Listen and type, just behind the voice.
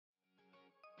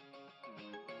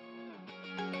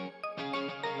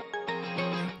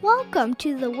Welcome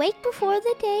to the Wake Before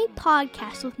the Day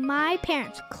podcast with my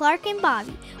parents, Clark and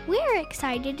Bobby. We're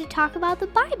excited to talk about the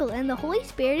Bible and the Holy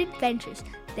Spirit adventures.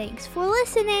 Thanks for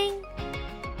listening.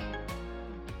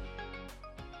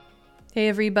 Hey,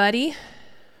 everybody.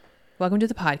 Welcome to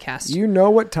the podcast. You know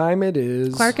what time it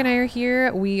is. Clark and I are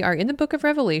here. We are in the book of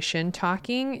Revelation,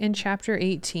 talking in chapter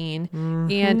 18,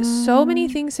 and so many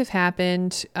things have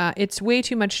happened. It's way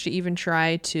too much to even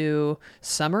try to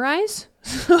summarize.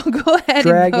 So go ahead.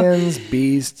 Dragons,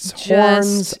 beasts,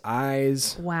 horns,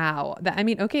 eyes. Wow.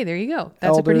 Okay, there you go.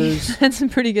 Elders. That's a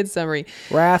pretty good summary.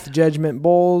 Wrath, judgment,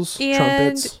 bowls, and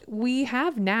trumpets.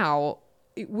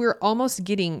 We're almost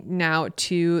getting now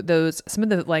to some of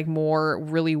the more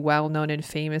really well-known and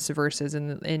famous verses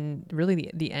in really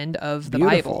the end of the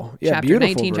Bible. Yeah, chapter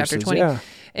 19, verses, chapter 20. Yeah.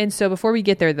 And so before we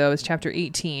get there, though, is chapter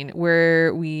 18,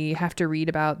 where we have to read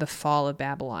about the fall of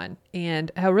Babylon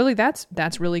and how really that's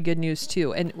really good news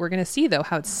too. And we're going to see, though,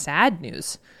 how it's sad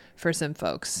news for some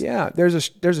folks. Yeah, there's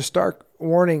a stark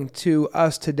warning to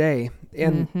us today.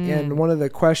 And one of the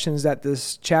questions that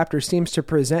this chapter seems to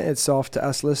present itself to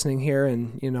us listening here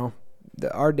in,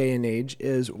 our day and age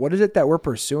is, what is it that we're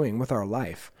pursuing with our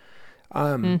life?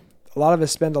 A lot of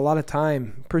us spend a lot of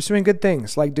time pursuing good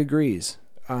things like degrees,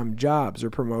 jobs or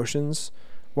promotions,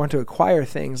 want to acquire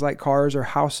things like cars or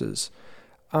houses.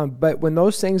 But when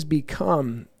those things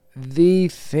become the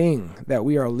thing that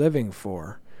we are living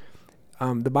for,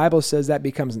 the Bible says that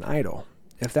becomes an idol.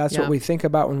 If that's what we think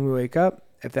about when we wake up,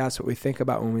 if that's what we think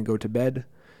about when we go to bed,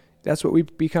 that's what we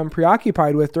become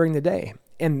preoccupied with during the day.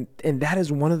 And that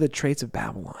is one of the traits of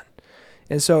Babylon.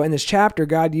 And so in this chapter,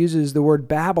 God uses the word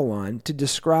Babylon to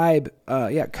describe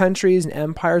countries and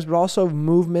empires, but also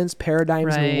movements,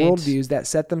 paradigms, and worldviews that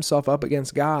set themselves up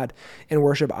against God and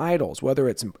worship idols, whether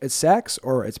it's sex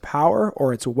or it's power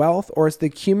or it's wealth or it's the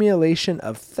accumulation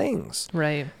of things.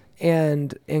 Right.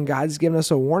 And God's given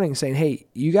us a warning saying, hey,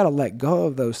 you got to let go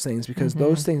of those things because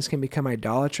those things can become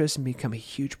idolatrous and become a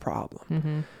huge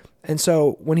problem. And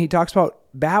so when he talks about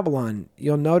Babylon,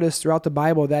 you'll notice throughout the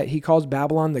Bible that he calls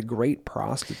Babylon the great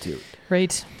prostitute.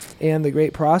 Right. And the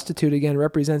great prostitute, again,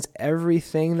 represents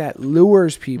everything that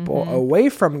lures people away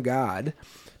from God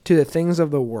to the things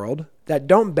of the world that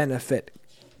don't benefit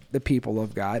the people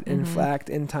of God. In fact,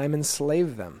 in time,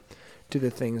 enslave them to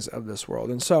the things of this world.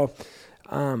 And so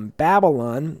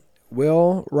Babylon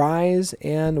will rise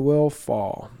and will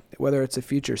fall, whether it's a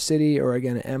future city or,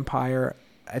 again, an empire.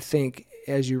 I think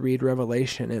as you read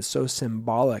Revelation, it's so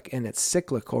symbolic and it's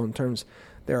cyclical in terms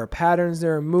there are patterns,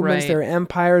 there are movements, there are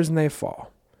empires, and they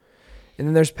fall. And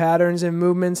then there's patterns and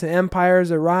movements and empires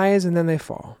that rise and then they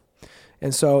fall.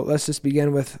 And so let's just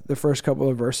begin with the first couple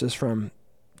of verses from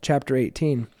chapter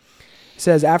 18. It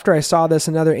says, after I saw this,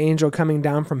 another angel coming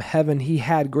down from heaven, he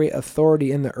had great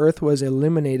authority, and the earth was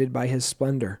illuminated by his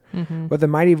splendor. With a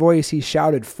mighty voice he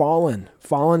shouted, fallen,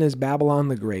 fallen is Babylon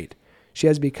the Great. She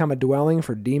has become a dwelling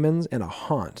for demons and a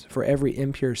haunt for every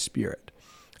impure spirit,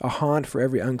 a haunt for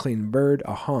every unclean bird,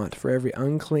 a haunt for every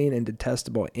unclean and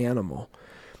detestable animal.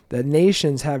 The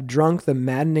nations have drunk the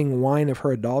maddening wine of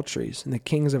her adulteries, and the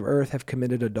kings of earth have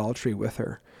committed adultery with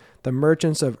her. The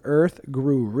merchants of earth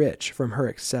grew rich from her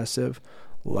excessive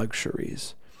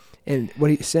luxuries. And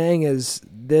what he's saying is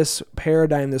this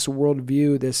paradigm, this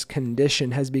worldview, this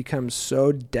condition has become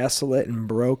so desolate and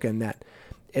broken that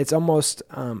it's almost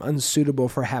unsuitable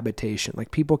for habitation.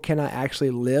 Like people cannot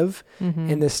actually live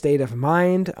in this state of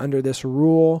mind under this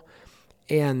rule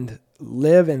and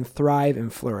live and thrive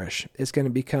and flourish. It's going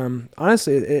to become,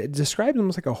 honestly, it describes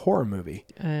almost like a horror movie.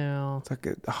 It's like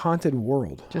a haunted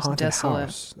world, just haunted desolate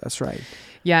house. That's right.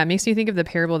 Yeah, it makes me think of the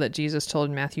parable that Jesus told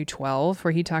in Matthew 12,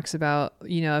 where he talks about,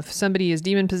 if somebody is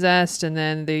demon possessed and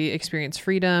then they experience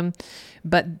freedom,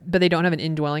 but they don't have an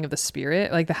indwelling of the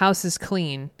Spirit, like the house is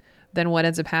clean, then what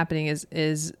ends up happening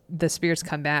is the spirits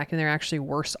come back and they're actually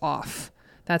worse off.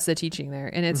 That's the teaching there.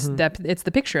 And it's it's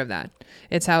the picture of that.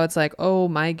 It's how it's like, oh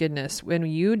my goodness, when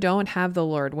you don't have the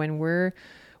Lord, when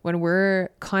we're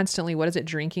constantly,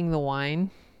 drinking the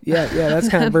wine? Yeah, that's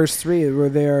kind of verse 3, where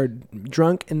they are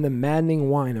drunk in the maddening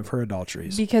wine of her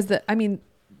adulteries. Because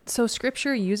so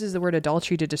scripture uses the word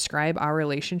adultery to describe our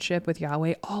relationship with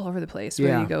Yahweh all over the place.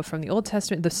 Where you go from the Old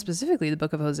Testament, specifically the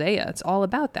book of Hosea, it's all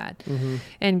about that.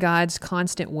 And God's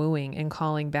constant wooing and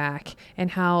calling back, and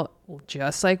how,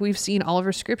 just like we've seen all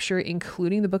over scripture,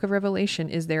 including the book of Revelation,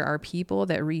 is there are people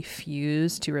that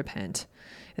refuse to repent,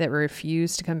 that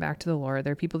refuse to come back to the Lord.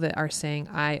 There are people that are saying,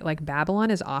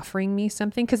 Babylon is offering me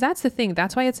something. Because that's the thing.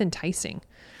 That's why it's enticing.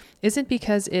 Isn't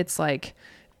because it's like,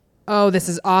 oh, this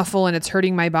is awful and it's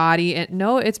hurting my body. And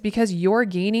no, it's because you're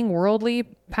gaining worldly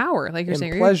power, like you're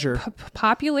saying, pleasure,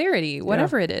 popularity,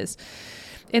 whatever it is.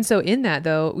 And so in that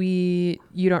though, you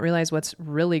don't realize what's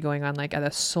really going on, like at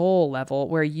a soul level,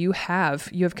 where you have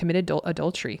committed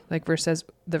adultery. Like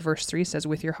the verse 3 says,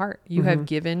 with your heart, you have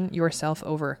given yourself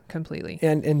over completely.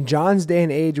 And in John's day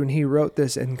and age, when he wrote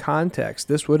this in context,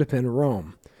 this would have been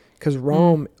Rome. Because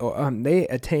Rome, they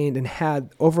attained and had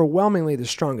overwhelmingly the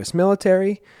strongest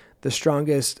military, the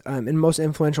strongest and most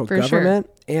influential government,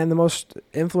 and the most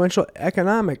influential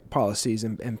economic policies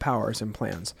and powers and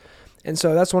plans. And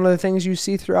so that's one of the things you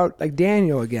see throughout, like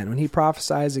Daniel again, when he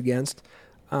prophesies against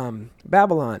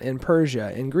Babylon and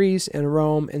Persia and Greece and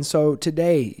Rome. And so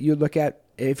today you look at,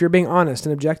 if you're being honest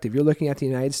and objective, you're looking at the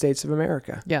United States of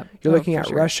America. Yeah. You're looking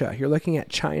at Russia. You're looking at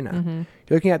China.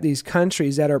 You're looking at these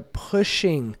countries that are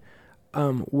pushing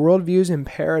worldviews and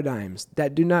paradigms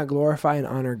that do not glorify and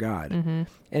honor God, and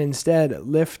instead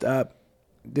lift up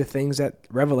the things that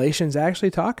Revelation's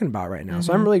actually talking about right now.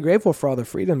 So I'm really grateful for all the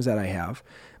freedoms that I have,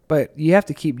 but you have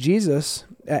to keep Jesus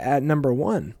at number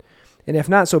one. And if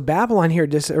not, so Babylon here,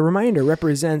 just a reminder,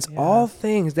 represents all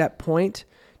things that point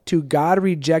to God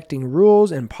rejecting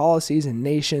rules and policies and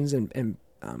nations and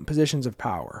positions of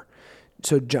power.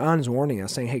 So John's warning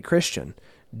us, saying, hey, Christian,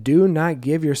 do not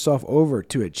give yourself over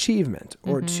to achievement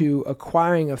or to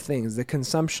acquiring of things, the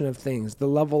consumption of things, the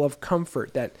level of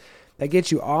comfort that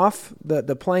gets you off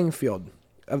the playing field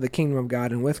of the kingdom of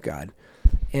God and with God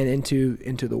and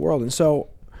into the world. And so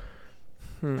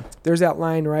there's that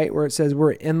line, right, where it says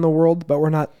we're in the world, but we're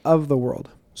not of the world.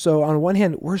 So on one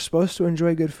hand, we're supposed to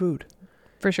enjoy good food.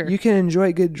 For sure. You can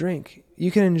enjoy good drink.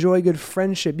 You can enjoy good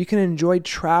friendship. You can enjoy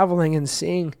traveling and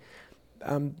seeing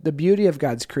the beauty of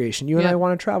God's creation. You and I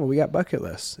want to travel. We got bucket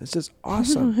lists. It's just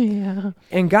awesome.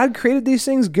 And God created these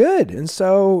things good. And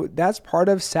so that's part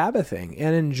of Sabbathing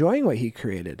and enjoying what he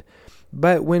created.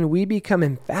 But when we become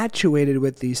infatuated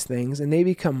with these things and they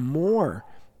become more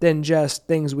than just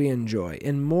things we enjoy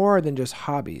and more than just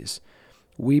hobbies,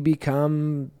 we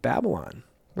become Babylon.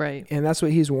 Right. And that's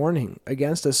what he's warning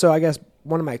against us. So I guess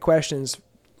one of my questions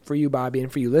for you, Bobby,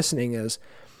 and for you listening is,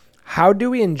 how do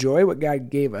we enjoy what God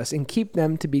gave us and keep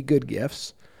them to be good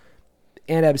gifts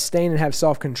and abstain and have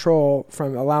self-control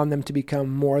from allowing them to become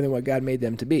more than what God made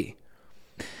them to be?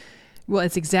 Well,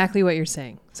 it's exactly what you're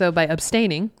saying. So by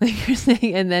abstaining, like you're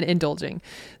saying, and then indulging.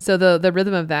 So the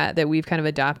rhythm of that we've kind of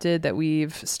adopted, that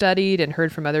we've studied and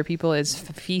heard from other people, is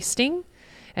feasting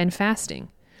and fasting.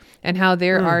 And how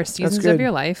there are seasons of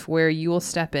your life where you will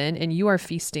step in and you are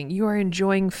feasting. You are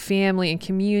enjoying family and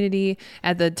community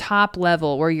at the top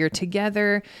level, where you're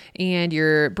together and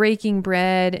you're breaking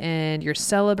bread and you're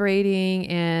celebrating.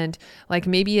 And like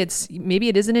maybe it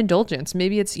is an indulgence.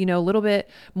 Maybe it's, a little bit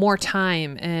more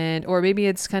time, or maybe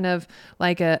it's kind of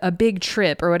like a big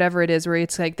trip or whatever it is, where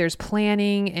it's like there's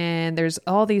planning and there's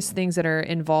all these things that are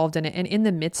involved in it. And in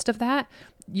the midst of that,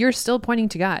 you're still pointing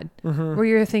to God, where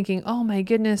you're thinking, oh my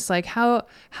goodness, like how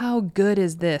good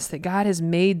is this, that God has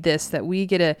made this, that we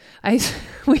get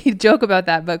we joke about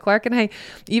that, but Clark and I,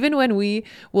 even when we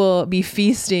will be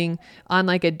feasting on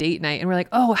like a date night and we're like,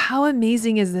 oh, how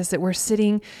amazing is this, that we're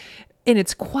sitting and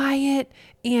it's quiet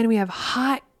and we have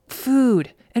hot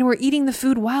food and we're eating the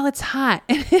food while it's hot.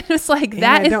 And it's like and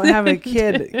that. I don't have a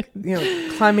kid,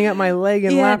 climbing up my leg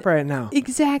and lap right now.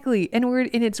 Exactly. And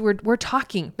we're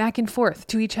talking back and forth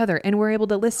to each other and we're able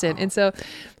to listen. And so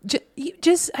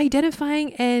just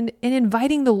identifying and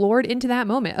inviting the Lord into that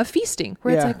moment of feasting,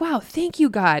 where it's like, wow, thank you,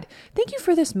 God. Thank you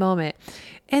for this moment.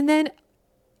 And then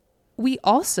we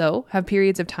also have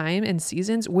periods of time and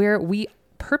seasons where we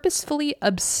purposefully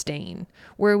abstain,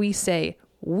 where we say,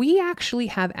 we actually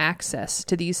have access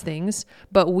to these things,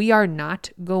 but we are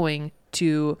not going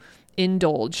to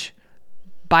indulge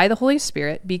by the Holy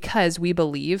Spirit, because we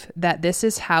believe that this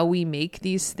is how we make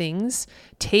these things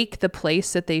take the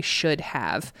place that they should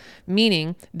have.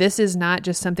 Meaning, this is not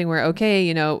just something where,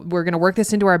 okay, we're going to work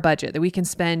this into our budget, that we can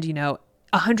spend,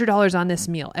 $100 on this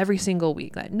meal every single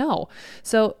week. No.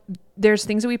 So there's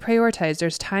things that we prioritize.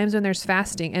 There's times when there's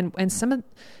fasting, and some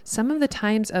of the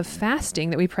times of fasting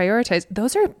that we prioritize,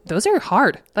 those are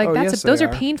hard. Like those are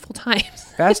painful times.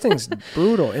 Fasting's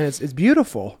brutal, and it's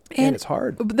beautiful and it's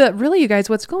hard. Really, you guys,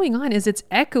 what's going on is it's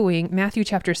echoing Matthew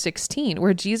chapter 16,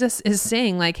 where Jesus is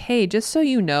saying, like, hey, just so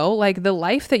you know, like the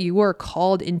life that you are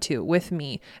called into with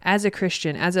me as a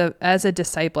Christian, as a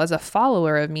disciple, as a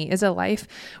follower of me, is a life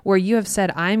where you have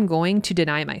said, I'm going to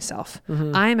deny myself.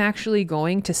 I'm actually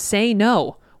going to say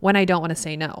no when I don't want to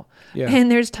say no. Yeah.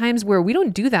 And there's times where we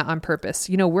don't do that on purpose.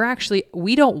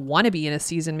 We don't want to be in a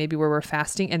season maybe where we're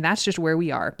fasting, and that's just where we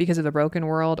are because of the broken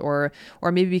world, or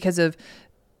maybe because of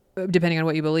depending on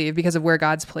what you believe, because of where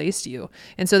God's placed you.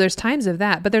 And so there's times of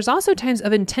that, but there's also times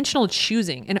of intentional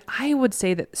choosing. And I would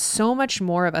say that so much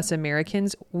more of us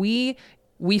Americans, we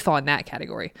fall in that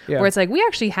category where it's like, we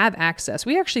actually have access.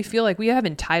 We actually feel like we have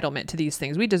entitlement to these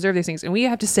things. We deserve these things. And we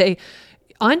have to say,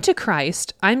 unto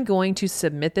Christ, I'm going to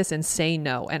submit this and say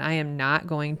no, and I am not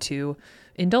going to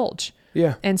indulge.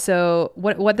 Yeah. And so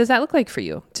what does that look like for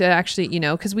you to actually,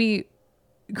 because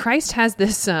Christ has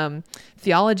this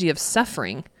theology of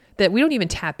suffering that we don't even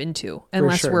tap into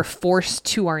unless we're forced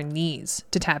to our knees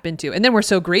to tap into. And then we're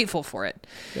so grateful for it.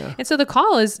 Yeah. And so the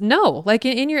call is no, like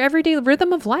in your everyday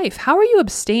rhythm of life, how are you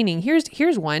abstaining?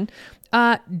 Here's one.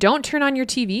 Don't turn on your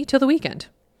TV till the weekend.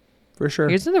 For sure.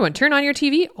 Here's another one. Turn on your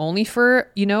TV only for,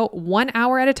 1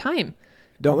 hour at a time.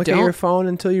 Don't look at your phone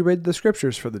until you read the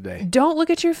scriptures for the day. Don't look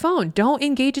at your phone. Don't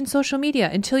engage in social media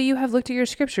until you have looked at your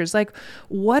scriptures. Like,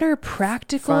 what are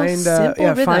practical, simple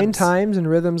rhythms? Find times and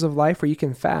rhythms of life where you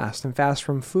can fast and fast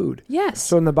from food. Yes.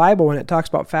 So in the Bible, when it talks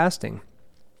about fasting,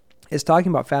 it's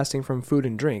talking about fasting from food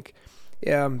and drink.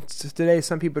 Today,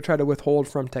 some people try to withhold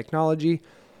from technology,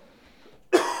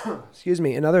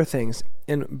 and other things.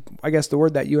 And I guess the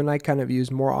word that you and I kind of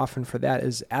use more often for that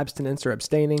is abstinence or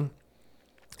abstaining.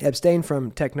 Abstain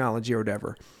from technology or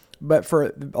whatever. But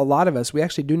for a lot of us, we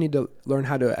actually do need to learn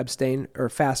how to abstain or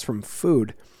fast from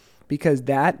food, because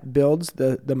that builds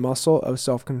the muscle of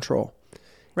self-control.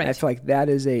 Right. I feel like that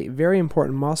is a very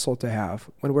important muscle to have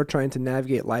when we're trying to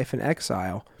navigate life in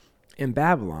exile in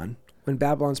Babylon. When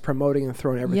Babylon's promoting and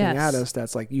throwing everything at us,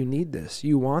 that's like, you need this,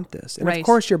 you want this. And of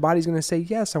course your body's going to say,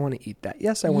 yes, I want to eat that.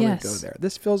 Yes, I want to go there.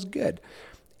 This feels good.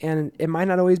 And it might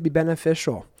not always be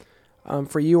beneficial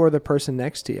for you or the person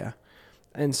next to you.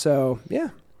 And so,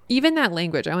 even that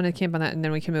language, I want to camp on that and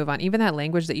then we can move on. Even that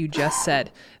language that you just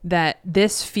said, that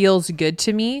this feels good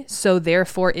to me, so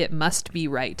therefore it must be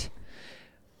right.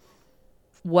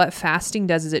 What fasting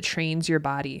does is it trains your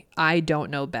body. I don't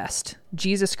know best.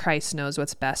 Jesus Christ knows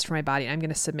what's best for my body. I'm going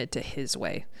to submit to his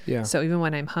way. Yeah. So even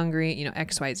when I'm hungry,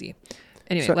 X, Y, Z.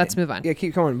 Anyway, let's move on. Yeah,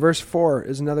 keep going. Verse 4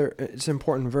 is it's an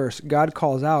important verse. God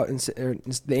calls out, and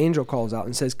the angel calls out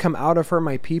and says, come out of her,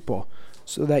 my people,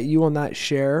 so that you will not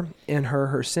share in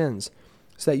her sins,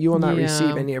 so that you will not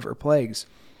receive any of her plagues.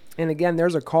 And again,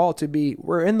 there's a call to be,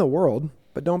 we're in the world,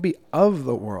 but don't be of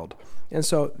the world. And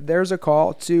so there's a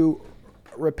call to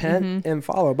repent and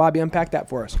follow. Bobby, unpack that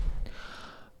for us.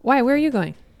 Why? Where are you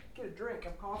going? Get a drink.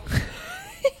 I'm coughing.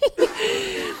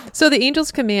 So the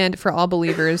angel's command for all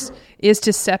believers is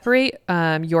to separate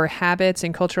your habits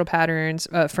and cultural patterns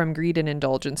from greed and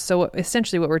indulgence. So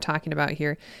essentially what we're talking about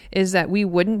here is that we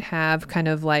wouldn't have kind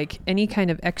of like any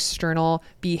kind of external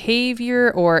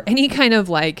behavior or any kind of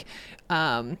like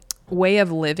way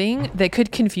of living that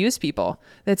could confuse people.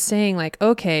 That's saying like,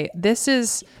 okay, this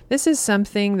is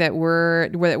something that we're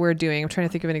doing. I'm trying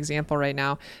to think of an example right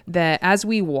now, that as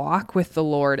we walk with the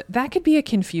Lord, that could be a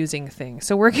confusing thing.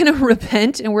 So we're going to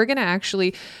repent and we're going to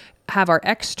actually have our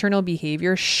external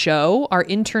behavior show our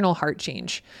internal heart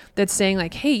change. That's saying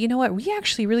like, hey, you know what? We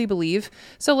actually really believe.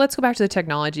 So let's go back to the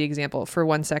technology example for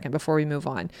 1 second before we move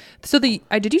on. So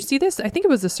did you see this? I think it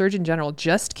was the Surgeon General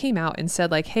just came out and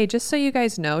said like, hey, just so you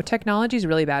guys know, technology is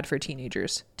really bad for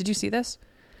teenagers. Did you see this?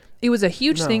 It was a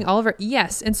huge thing all over.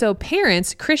 Yes. And so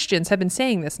parents, Christians have been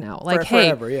saying this now. Like,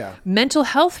 hey, mental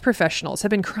health professionals have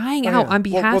been crying out on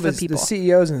behalf of people. The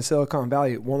CEOs in Silicon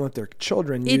Valley won't let their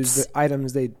children use the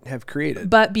items they have created.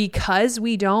 But because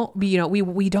we don't, we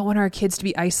don't want our kids to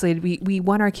be isolated. We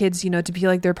want our kids, to be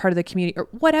like they're part of the community or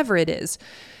whatever it is.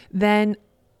 Then,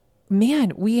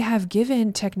 man, we have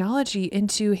given technology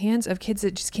into hands of kids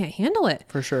that just can't handle it.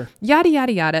 For sure. Yada,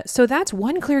 yada, yada. So that's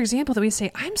one clear example that we say,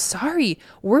 I'm sorry,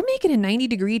 we're making a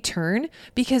 90-degree turn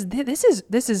because this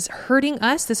is hurting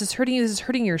us. This is hurting you. This is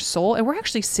hurting your soul. And we're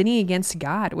actually sinning against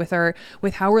God with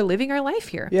how we're living our life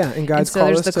here. Yeah. And God's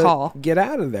called us to get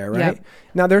out of there, right? Yep.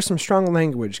 Now there's some strong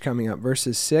language coming up,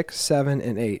 verses 6, 7,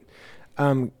 and 8.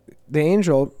 The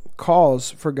angel calls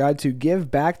for God to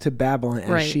give back to Babylon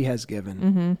as she has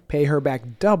given. Pay her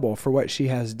back double for what she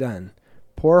has done.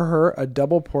 Pour her a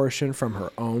double portion from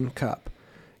her own cup.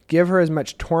 Give her as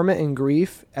much torment and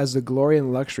grief as the glory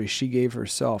and luxury she gave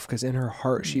herself, because in her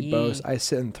heart she boasts, I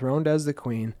sit enthroned as the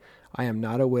queen. I am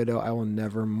not a widow. I will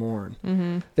never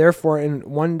mourn. Therefore, in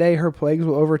one day her plagues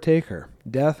will overtake her,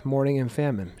 death, mourning, and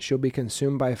famine. She'll be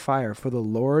consumed by fire, for the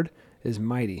Lord is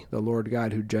mighty, the Lord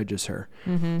God who judges her.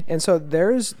 And so there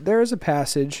is a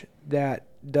passage that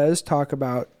does talk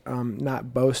about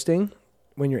not boasting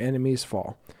when your enemies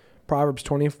fall. Proverbs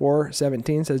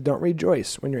 24:17 says, don't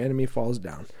rejoice when your enemy falls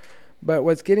down. But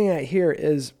what's getting at here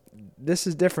is this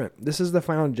is different. This is the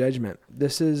final judgment.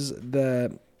 This is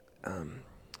the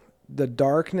the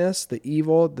darkness, the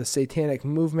evil, the satanic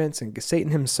movements, and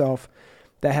Satan himself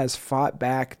that has fought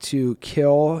back to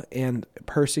kill and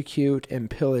persecute and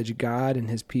pillage God and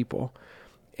his people.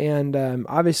 And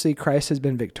obviously Christ has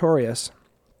been victorious.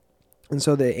 And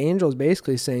so the angel is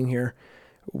basically saying here,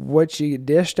 what you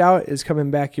dished out is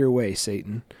coming back your way,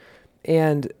 Satan.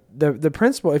 And the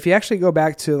principle, if you actually go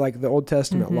back to like the Old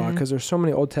Testament law, because there's so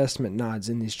many Old Testament nods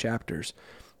in these chapters,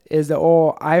 is the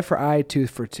old eye for eye,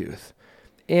 tooth for tooth.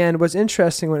 And what's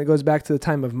interesting when it goes back to the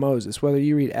time of Moses, whether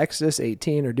you read Exodus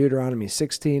 18 or Deuteronomy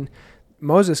 16,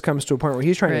 Moses comes to a point where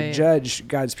he's trying to judge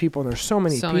God's people, and there's so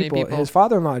many people. His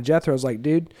father-in-law Jethro's like,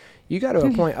 dude, you got to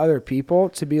appoint other people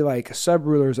to be like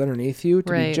sub-rulers underneath you,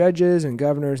 to be judges and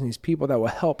governors and these people that will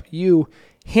help you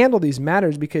handle these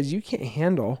matters, because you can't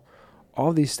handle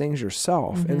all these things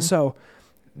yourself. And so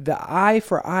the eye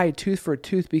for eye, tooth for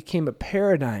tooth became a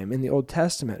paradigm in the Old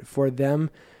Testament for them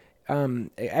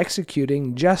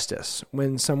executing justice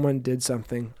when someone did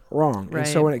something wrong. And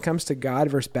so when it comes to God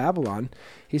versus Babylon,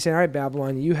 he's saying, all right,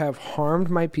 Babylon, you have harmed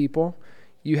my people.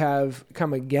 You have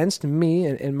come against me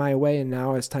in my way, and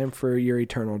now it's time for your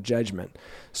eternal judgment.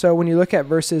 So when you look at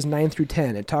verses 9 through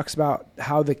 10, it talks about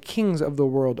how the kings of the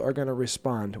world are going to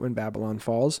respond when Babylon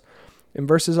falls. In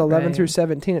verses 11 through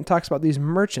 17, it talks about these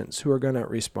merchants who are going to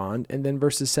respond. And then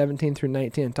verses 17 through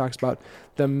 19, it talks about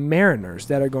the mariners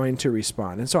that are going to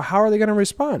respond. And so how are they going to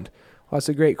respond? Well, that's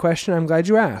a great question. I'm glad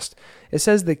you asked. It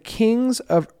says the kings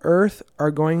of earth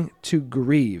are going to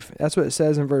grieve. That's what it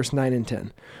says in verse 9 and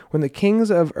 10. When the kings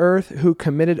of earth who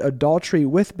committed adultery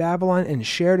with Babylon and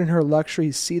shared in her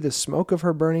luxury see the smoke of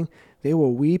her burning, they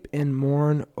will weep and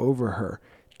mourn over her.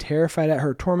 Terrified at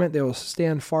her torment, they will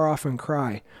stand far off and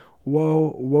cry,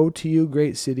 woe, woe to you,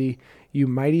 great city, you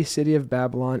mighty city of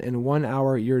Babylon. In 1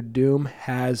 hour your doom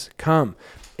has come.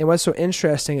 And what's so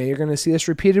interesting, and you're going to see this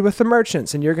repeated with the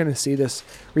merchants, and you're going to see this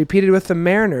repeated with the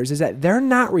mariners, is that they're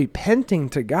not repenting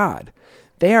to God.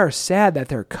 They are sad that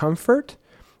their comfort,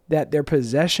 that their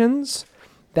possessions,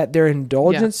 that their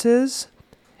indulgences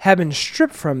have been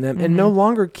stripped from them, and no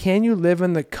longer can you live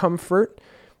in the comfort,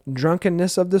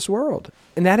 drunkenness of this world.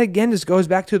 And that again just goes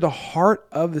back to the heart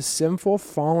of the sinful,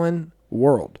 fallen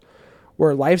world,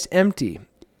 where life's empty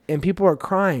and people are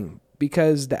crying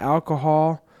because the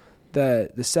alcohol,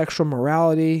 the sexual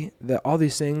morality, all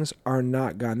these things are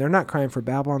not gone. They're not crying for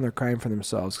Babylon, they're crying for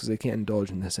themselves because they can't indulge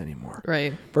in this anymore.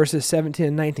 Right. Verses 17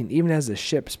 and 19, even as the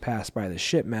ships pass by, the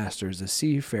shipmasters, the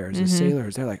seafarers, the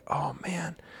sailors, they're like, oh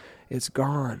man, it's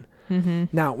gone.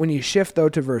 Now, when you shift though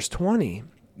to verse 20,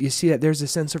 you see that there's a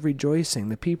sense of rejoicing,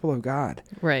 the people of God.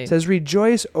 Right. It says,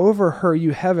 rejoice over her,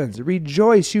 you heavens.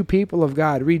 Rejoice, you people of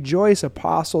God. Rejoice,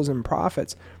 apostles and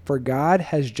prophets, for God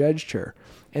has judged her,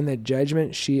 and the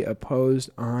judgment she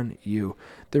opposed on you.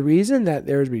 The reason that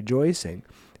there's rejoicing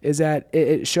is that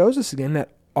it shows us again that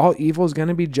all evil is going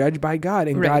to be judged by God,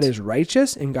 and God is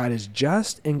righteous, and God is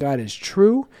just, and God is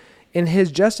true, and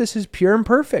his justice is pure and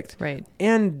perfect. Right.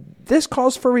 And this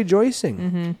calls for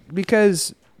rejoicing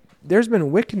because there's been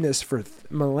wickedness for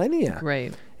millennia.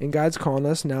 Right. And God's calling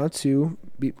us now to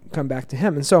come back to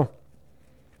him. And so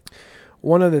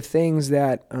one of the things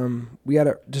that we got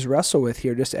to just wrestle with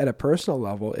here, just at a personal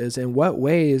level, is in what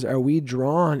ways are we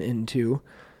drawn into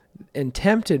and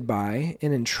tempted by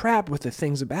and entrapped with the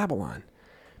things of Babylon?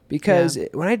 Because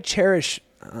when I cherish,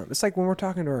 it's like when we're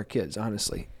talking to our kids,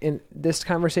 honestly. And this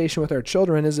conversation with our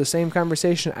children is the same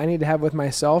conversation I need to have with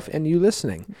myself and you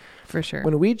listening. For sure.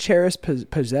 When we cherish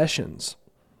possessions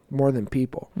more than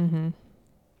people, and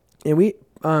we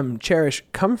cherish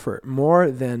comfort more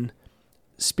than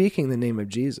speaking the name of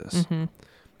Jesus,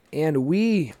 and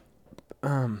we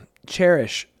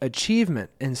cherish achievement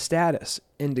and status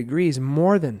and degrees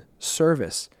more than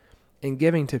service and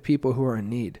giving to people who are in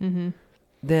need,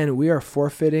 then we are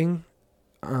forfeiting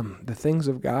the things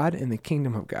of God and the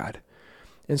kingdom of God.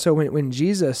 And so when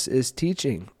Jesus is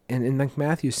teaching, and in like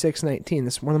Matthew 6:19,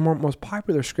 this is one of the most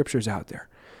popular scriptures out there.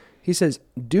 He says,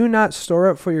 do not store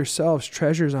up for yourselves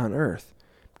treasures on earth,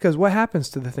 because what happens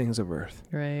to the things of earth?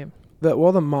 Right.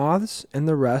 The moths and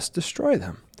the rest destroy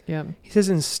them. Yep. He says,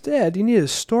 instead, you need to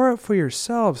store up for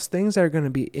yourselves things that are going to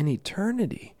be in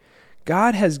eternity.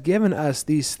 God has given us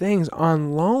these things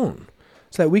on loan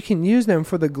so that we can use them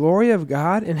for the glory of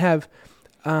God and have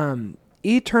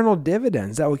eternal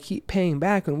dividends that will keep paying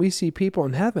back when we see people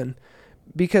in heaven,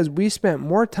 because we spent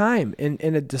more time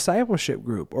in a discipleship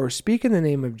group or speaking the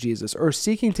name of Jesus or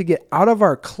seeking to get out of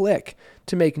our clique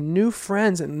to make new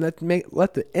friends and let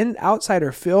the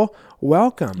outsider feel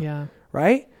welcome. Yeah.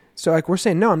 Right? So like we're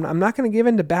saying, no, I'm not going to give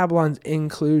in to Babylon's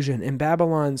inclusion and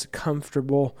Babylon's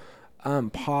comfortable,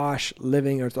 posh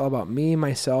living, or it's all about me,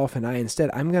 myself, and I. Instead,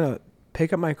 I'm going to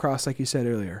pick up my cross like you said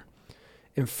earlier,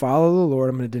 and follow the Lord.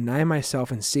 I'm going to deny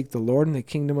myself and seek the Lord and the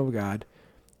kingdom of God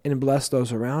and bless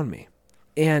those around me.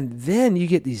 And then you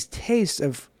get these tastes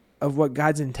of what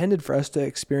God's intended for us to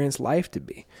experience life to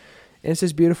be. And it's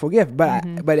this beautiful gift. But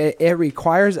it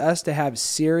requires us to have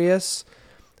serious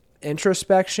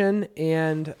introspection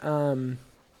and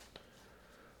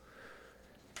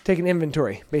take an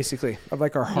inventory, basically, of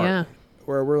like our heart,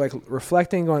 where we're like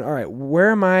reflecting, going, all right,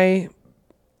 where am I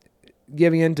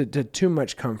giving in to too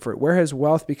much comfort? Where has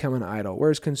wealth become an idol? Where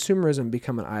has consumerism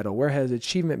become an idol? Where has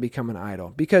achievement become an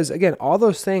idol? Because again, all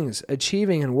those things,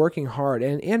 achieving and working hard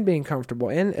and being comfortable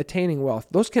and attaining wealth,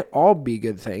 those can all be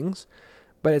good things,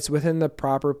 but it's within the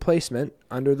proper placement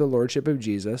under the lordship of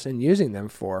Jesus and using them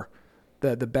for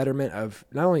the betterment of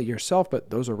not only yourself, but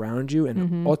those around you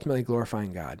and ultimately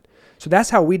glorifying God. So that's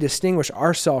how we distinguish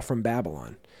ourselves from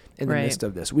Babylon. In the midst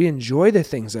of this, we enjoy the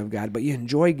things of God, but you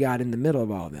enjoy God in the middle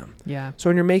of all of them. Yeah. So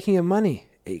when you're making your money,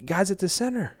 God's at the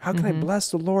center. How can I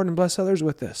bless the Lord and bless others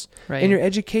with this? Right. In your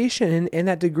education and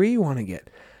that degree you want to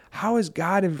get, how is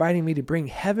God inviting me to bring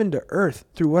heaven to earth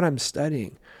through what I'm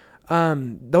studying?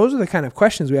 Those are the kind of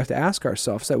questions we have to ask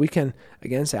ourselves so that we can,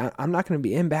 again, say, I'm not going to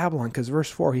be in Babylon, because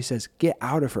verse 4, he says, get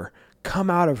out of her.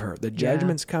 Come out of her. The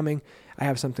judgment's coming. I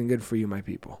have something good for you, my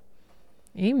people.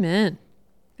 Amen.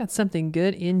 That's something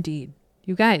good indeed.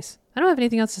 You guys, I don't have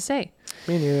anything else to say.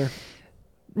 Me neither.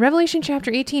 Revelation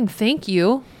chapter 18. Thank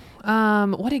you.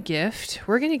 What a gift.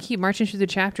 We're going to keep marching through the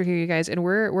chapter here, you guys, and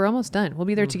we're almost done. We'll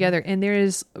be there together. And there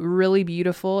is really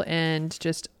beautiful and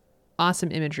just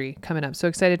awesome imagery coming up. So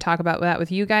excited to talk about that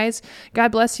with you guys.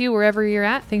 God bless you wherever you're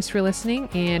at. Thanks for listening,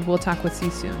 and we'll talk with you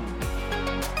soon.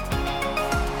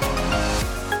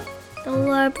 The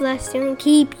Lord bless you and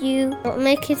keep you.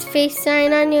 Make his face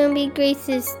shine on you and be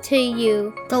gracious to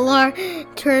you. The Lord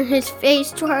turn his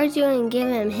face towards you and give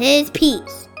him his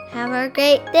peace. Have a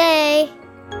great day.